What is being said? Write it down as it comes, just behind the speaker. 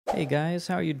Hey guys,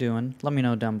 how are you doing? Let me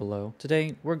know down below.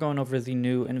 Today, we're going over the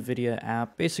new NVIDIA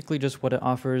app, basically just what it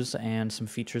offers and some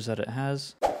features that it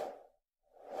has.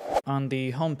 On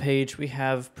the home page, we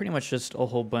have pretty much just a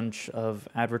whole bunch of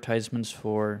advertisements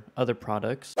for other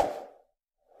products.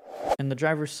 In the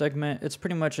driver segment, it's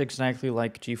pretty much exactly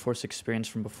like GeForce Experience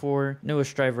from before.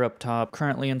 Newest driver up top,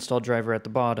 currently installed driver at the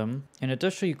bottom. And it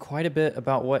does show you quite a bit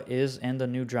about what is in the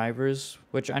new drivers,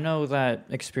 which I know that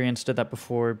Experience did that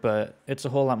before, but it's a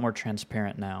whole lot more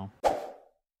transparent now.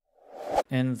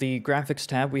 In the graphics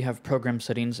tab, we have program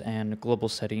settings and global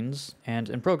settings. And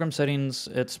in program settings,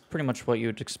 it's pretty much what you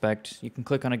would expect. You can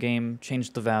click on a game,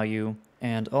 change the value.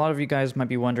 And a lot of you guys might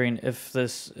be wondering if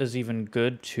this is even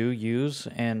good to use,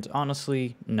 and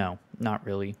honestly, no, not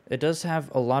really. It does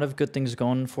have a lot of good things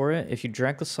going for it. If you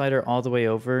drag the slider all the way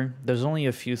over, there's only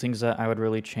a few things that I would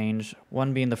really change.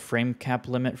 One being the frame cap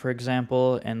limit, for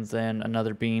example, and then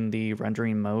another being the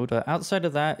rendering mode. But outside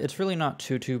of that, it's really not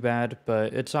too bad,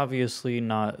 but it's obviously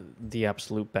not the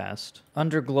absolute best.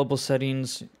 Under global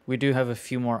settings, we do have a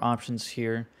few more options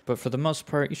here, but for the most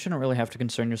part, you shouldn't really have to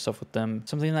concern yourself with them.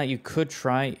 Something that you could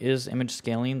try is image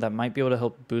scaling. That might be able to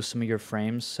help boost some of your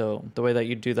frames. So the way that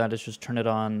you do that is just turn it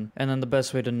on. And then the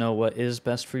best way to know what is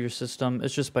best for your system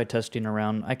is just by testing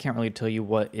around. I can't really tell you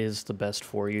what is the best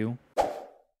for you.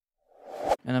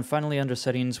 And then finally under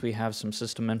settings, we have some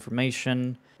system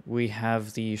information. We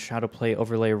have the shadow play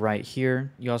overlay right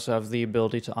here. You also have the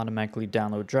ability to automatically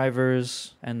download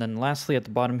drivers. And then lastly at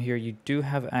the bottom here, you do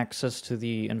have access to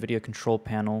the NVIDIA control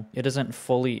panel. It isn't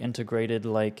fully integrated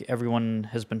like everyone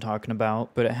has been talking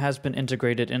about, but it has been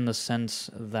integrated in the sense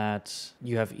that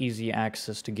you have easy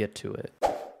access to get to it.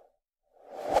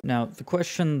 Now, the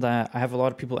question that I have a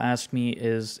lot of people ask me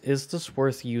is this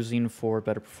worth using for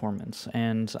better performance?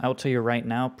 And I'll tell you right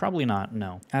now, probably not,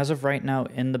 no. As of right now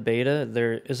in the beta,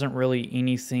 there isn't really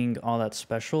anything all that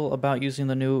special about using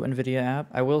the new NVIDIA app.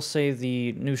 I will say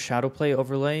the new shadow play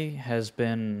overlay has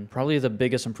been probably the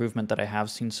biggest improvement that I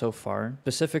have seen so far,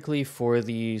 specifically for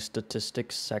the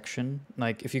statistics section.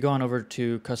 Like if you go on over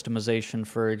to customization,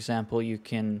 for example, you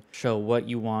can show what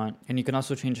you want, and you can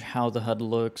also change how the HUD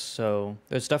looks, so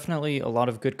there's definitely a lot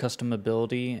of good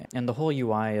customability, and the whole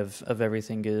UI of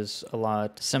everything is a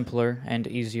lot simpler and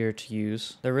easier to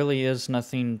use. There really is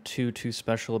nothing too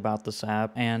special about this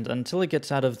app, and until it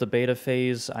gets out of the beta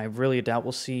phase, I really doubt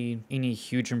we'll see any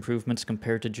huge improvements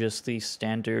compared to just the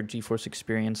standard GeForce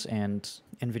Experience and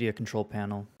NVIDIA control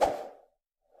panel.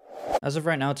 As of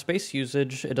right now, its base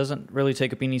usage, it doesn't really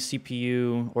take up any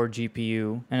CPU or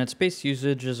GPU, and its base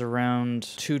usage is around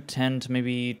 210 to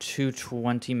maybe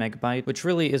 220 megabyte, which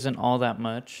really isn't all that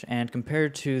much, and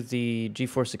compared to the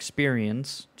GeForce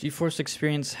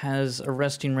Experience has a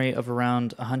resting rate of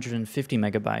around 150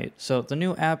 megabyte. So the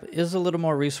new app is a little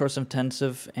more resource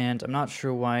intensive, and I'm not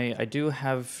sure why. I do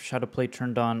have Shadowplay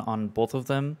turned on both of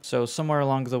them, so somewhere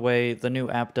along the way, the new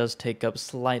app does take up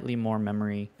slightly more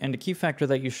memory. And a key factor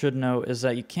that you should know is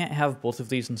that you can't have both of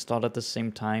these installed at the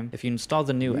same time. If you install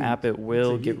the new app, it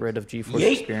will get rid of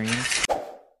GeForce Experience.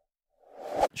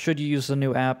 Should you use the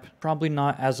new app? Probably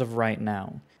not as of right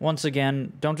now. Once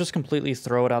again, don't just completely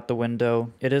throw it out the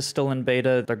window. It is still in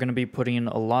beta. They're going to be putting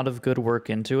a lot of good work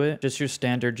into it. Just your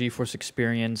standard GeForce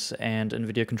Experience and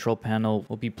NVIDIA control panel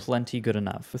will be plenty good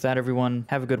enough. With that, everyone,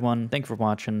 have a good one. Thank you for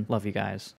watching. Love you guys.